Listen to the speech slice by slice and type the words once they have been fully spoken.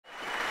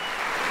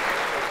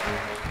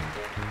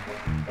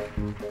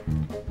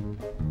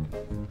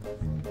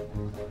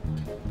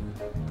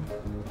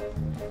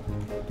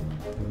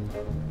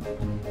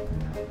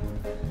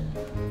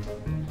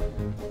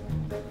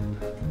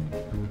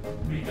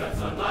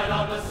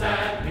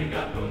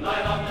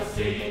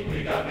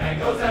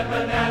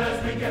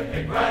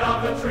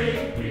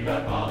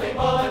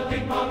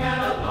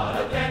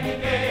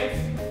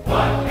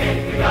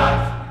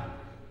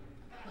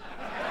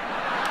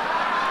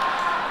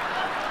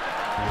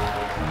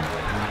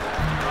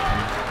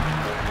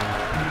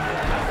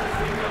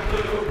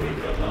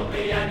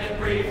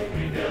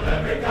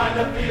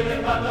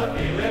Feeling, but the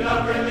feeling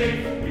of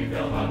relief. We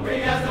feel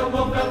hungry as a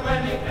wolf felt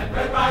when he kept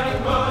red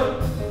riding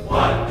hood.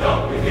 What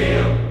don't we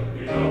feel?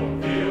 We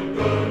don't feel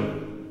good.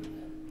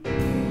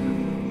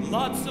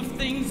 Lots of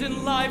things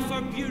in life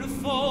are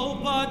beautiful,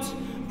 but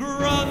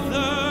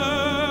brother,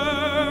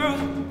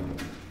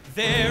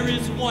 there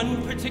is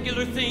one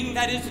particular thing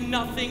that is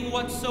nothing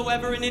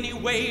whatsoever in any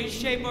way,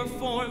 shape, or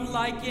form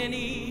like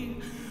any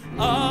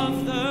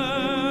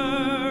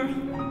other.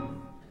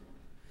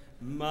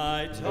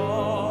 My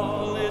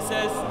doll is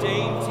as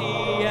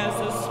dainty as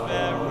a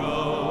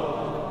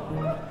sparrow.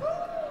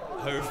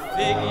 Her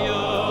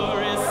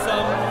figure is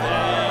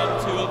something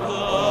to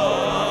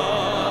applaud.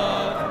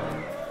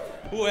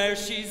 Where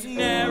she's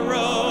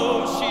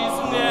narrow as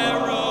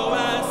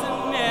a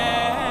narrow.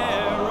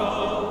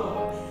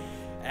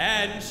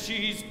 And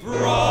she's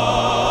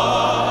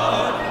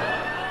broad,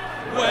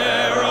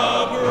 where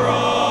a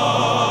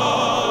broad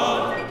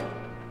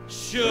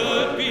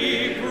should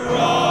be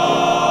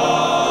broad.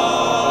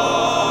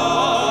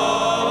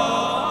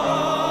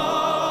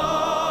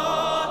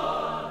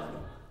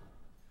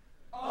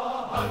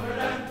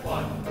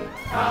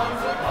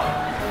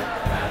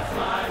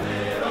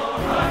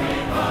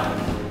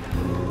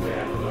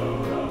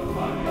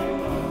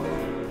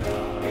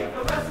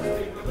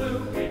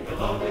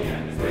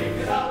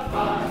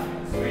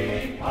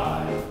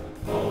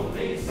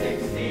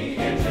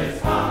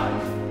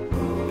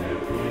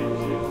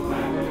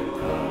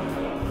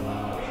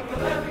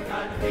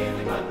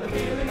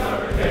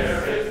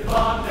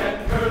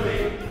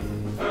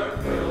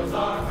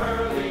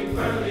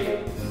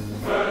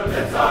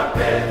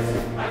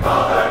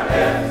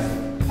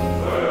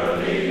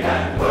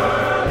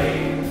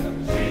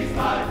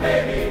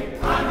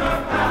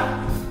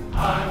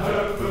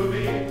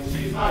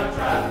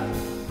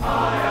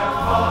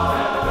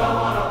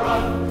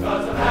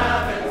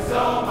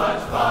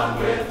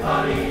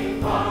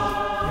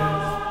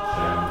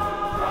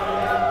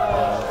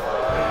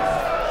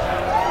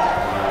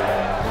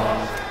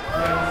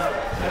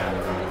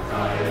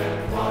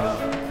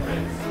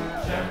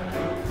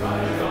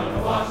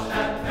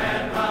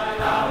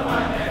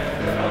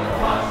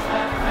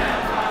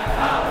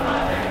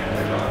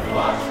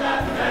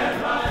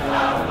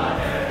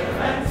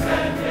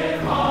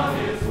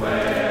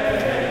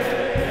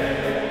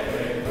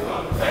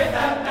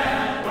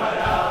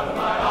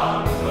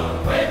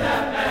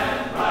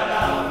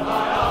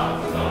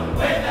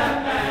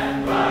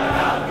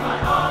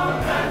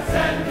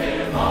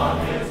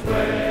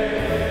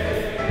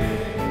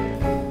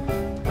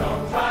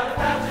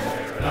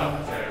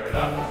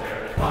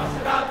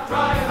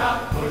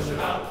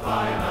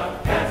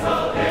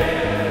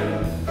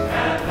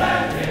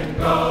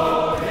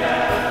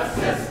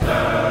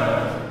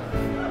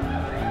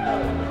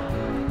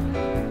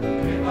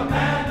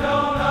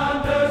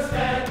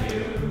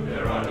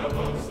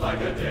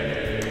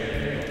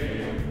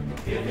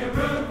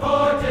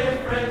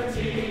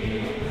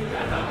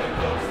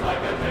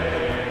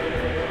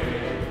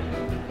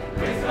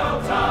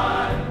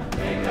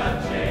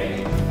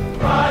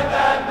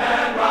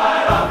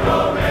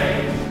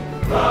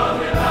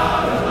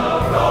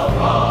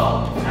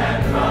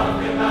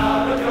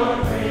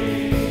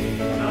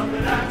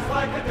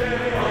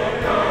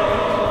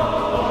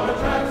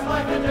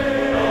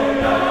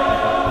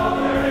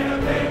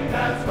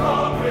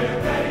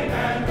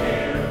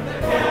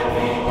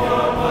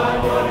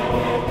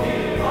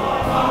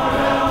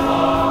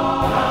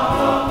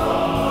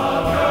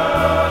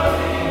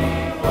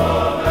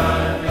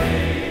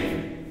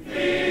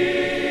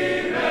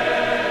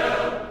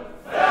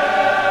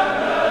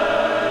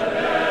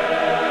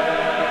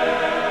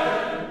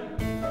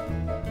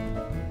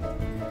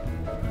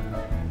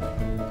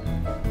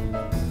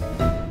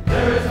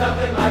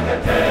 Nothing like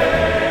a day.